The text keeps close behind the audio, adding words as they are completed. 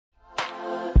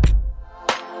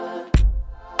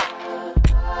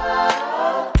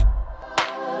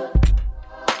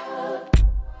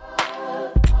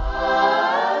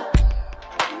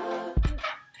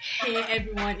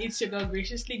It's your girl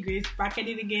Graciously Grace back at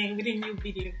it again with a new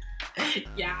video.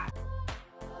 Yeah.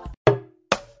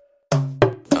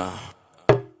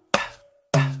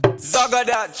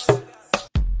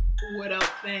 What up,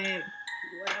 fam?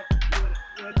 What up?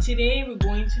 Today we're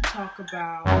going to talk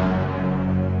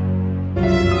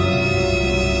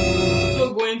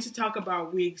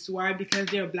about wigs. Why? Because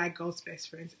they're black girls'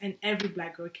 best friends, and every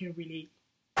black girl can relate.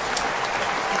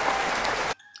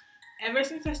 Ever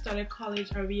since I started college,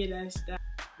 I realized that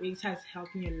wigs has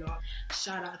helped me a lot.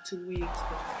 Shout out to wigs.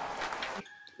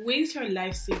 Wigs are a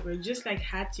lifesaver. Just like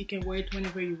hats, you can wear it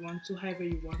whenever you want to, however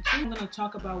you want to. I'm gonna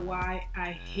talk about why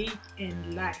I hate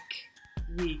and like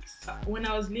wigs. When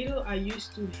I was little, I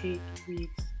used to hate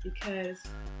wigs because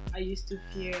I used to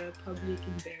fear public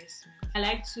embarrassment. I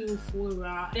like to fool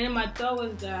around. And my thought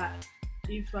was that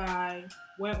if I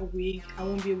wear a wig, I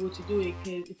won't be able to do it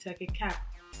because it's like a cap.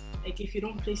 Like if you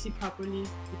don't place it properly, it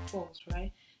falls,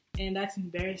 right? And that's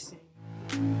embarrassing.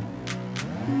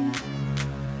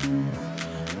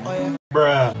 Oh, yeah.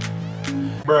 Bruh.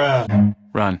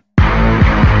 Run.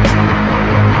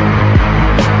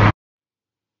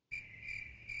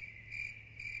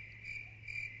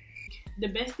 The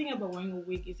best thing about wearing a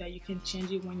wig is that you can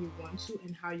change it when you want to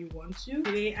and how you want to.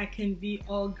 Today I can be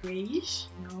all grayish,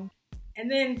 you know, and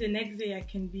then the next day I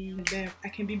can be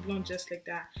blonde just like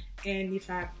that. And if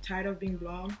I'm tired of being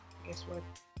blonde, guess what?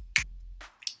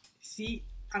 See,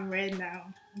 I'm red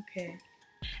now. Okay.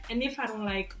 And if I don't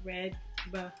like red,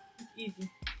 but it's easy.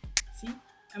 See,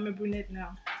 I'm a brunette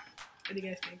now. What do you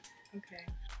guys think? Okay.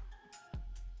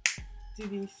 Do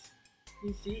this.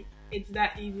 You see, it's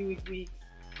that easy with wigs.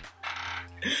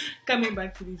 Coming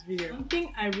back to this video, one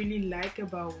thing I really like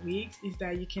about wigs is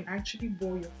that you can actually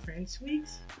borrow your friends'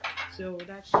 wigs. So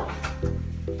that's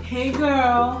Hey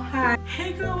girl, hi.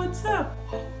 Hey girl, what's up?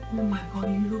 Oh my god,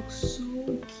 you look so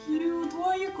cute. Where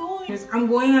are you going? I'm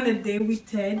going on a date with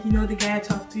Ted, you know, the guy I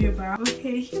talked to you about.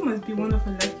 Okay, he must be one of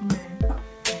a lucky man.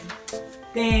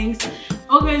 Thanks.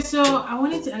 Okay, so I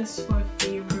wanted to ask you for a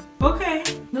favor. Okay,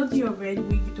 not your red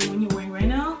wig, the one you're wearing right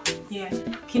now. Yeah,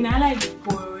 can I like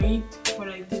borrow it for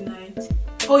like the night?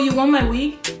 Oh, you want my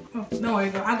wig? Oh, don't worry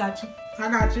girl, I got you.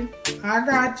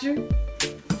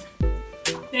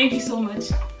 Thank you so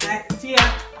much. Alright, see ya.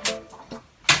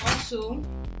 Also,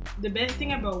 the best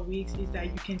thing about wigs is that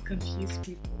you can confuse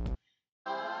people.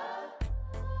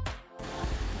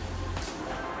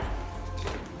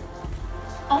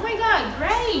 Oh my god,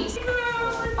 Grace!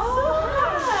 Oh,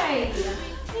 hi!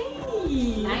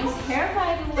 Hey! Nice hair,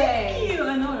 by the way. Thank you! I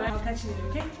know, right? I'll catch you later,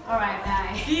 okay? Alright,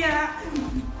 bye. See ya!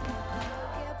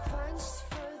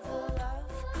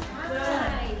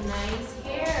 Hi, nice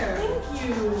hair. Thank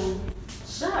you!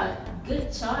 Shut. Good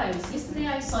choice. Yesterday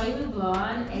I saw you with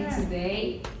blonde, and Yeah.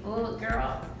 today, oh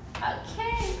girl.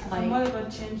 Okay. I'm all about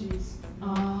changes.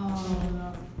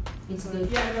 Oh, it's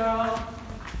good. Yeah, girl.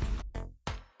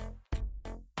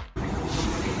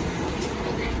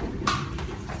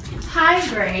 Hi,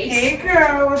 Grace. Hey,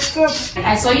 girl. What's up?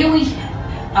 I saw you with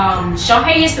short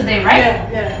hair yesterday, right?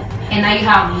 Yeah. And now you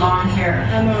have long hair.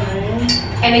 I know, right?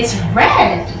 And it's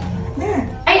red. Yeah.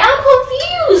 I am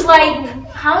confused. Like,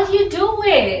 how do you do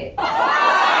it?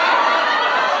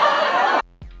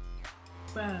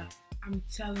 But I'm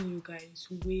telling you guys,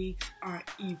 wigs are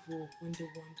evil when they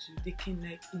want to. They can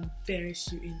like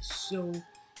embarrass you in so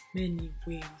many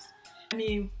ways. I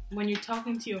mean, when you're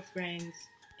talking to your friends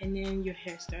and then your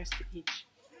hair starts to itch.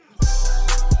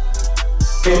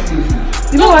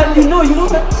 You know what? You know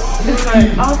what? It's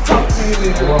like, I'll talk to you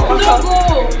later. Don't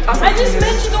go! I just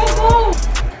meant you don't go!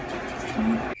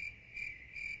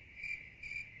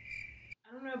 I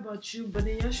don't know about you, but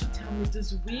then you should tell me,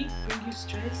 does wig bring you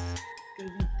stress?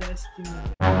 Because it does to me.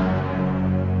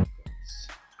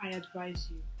 I advise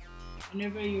you,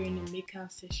 whenever you're in a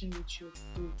makeup session with your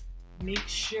boo, make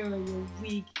sure your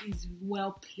wig is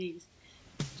well placed.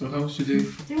 So how was your day?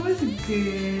 It was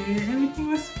good. Everything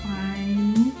was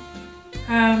fine. I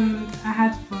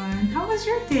had fun. How was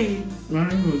your day?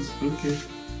 Mine was okay.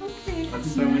 Okay. At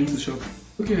least I went to shop.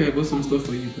 Okay, I bought some stuff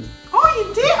for you then. Oh,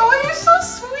 you did? Oh, you're so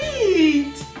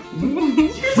sweet.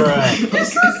 Bruh. You're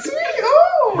so sweet.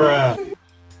 Oh. Bruh.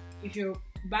 If you're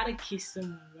about to kiss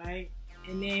someone, right?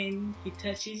 And then he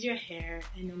touches your hair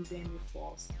and then it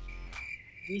falls.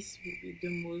 This will be the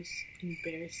most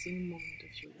embarrassing moment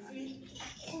of your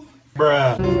life.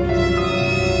 Bruh.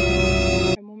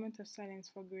 A moment of silence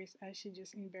for Grace as she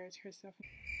just embarrassed herself.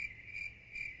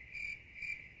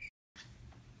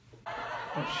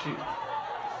 Oh shit.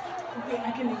 Okay,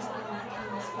 I can explain. I can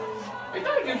explain. I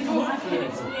thought you No, I can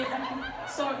explain.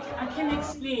 Sorry, I can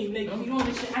explain. Like you don't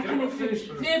understand. I can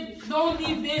explain. Babe, don't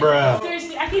leave, babe. Bruh.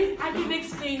 Seriously, I can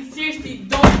explain. Seriously,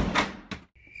 don't.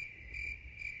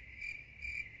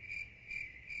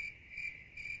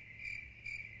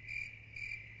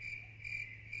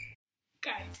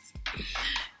 Guys,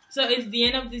 so it's the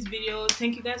end of this video.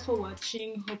 Thank you guys for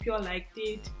watching. Hope you all liked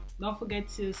it. Don't forget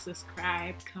to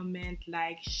subscribe, comment,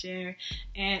 like, share,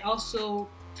 and also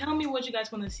tell me what you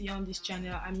guys want to see on this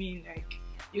channel. I mean, like,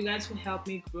 you guys will help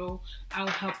me grow. I'll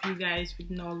help you guys with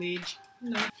knowledge.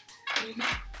 No.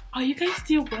 Are you guys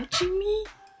still watching me?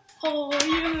 Oh,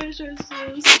 you guys are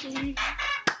so sweet.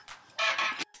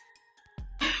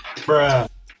 Bruh.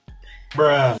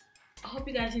 Bruh. I hope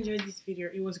you guys enjoyed this video.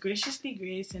 It was graciously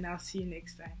Grace, and I'll see you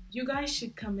next time. You guys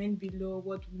should comment below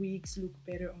what wigs look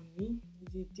better on me.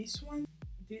 Is it this one,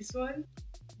 this one,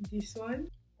 this one,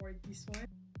 or this one,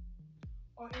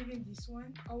 or even this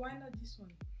one, or why not this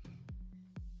one?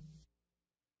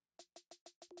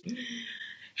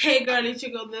 Hey girl, it's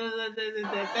your girl.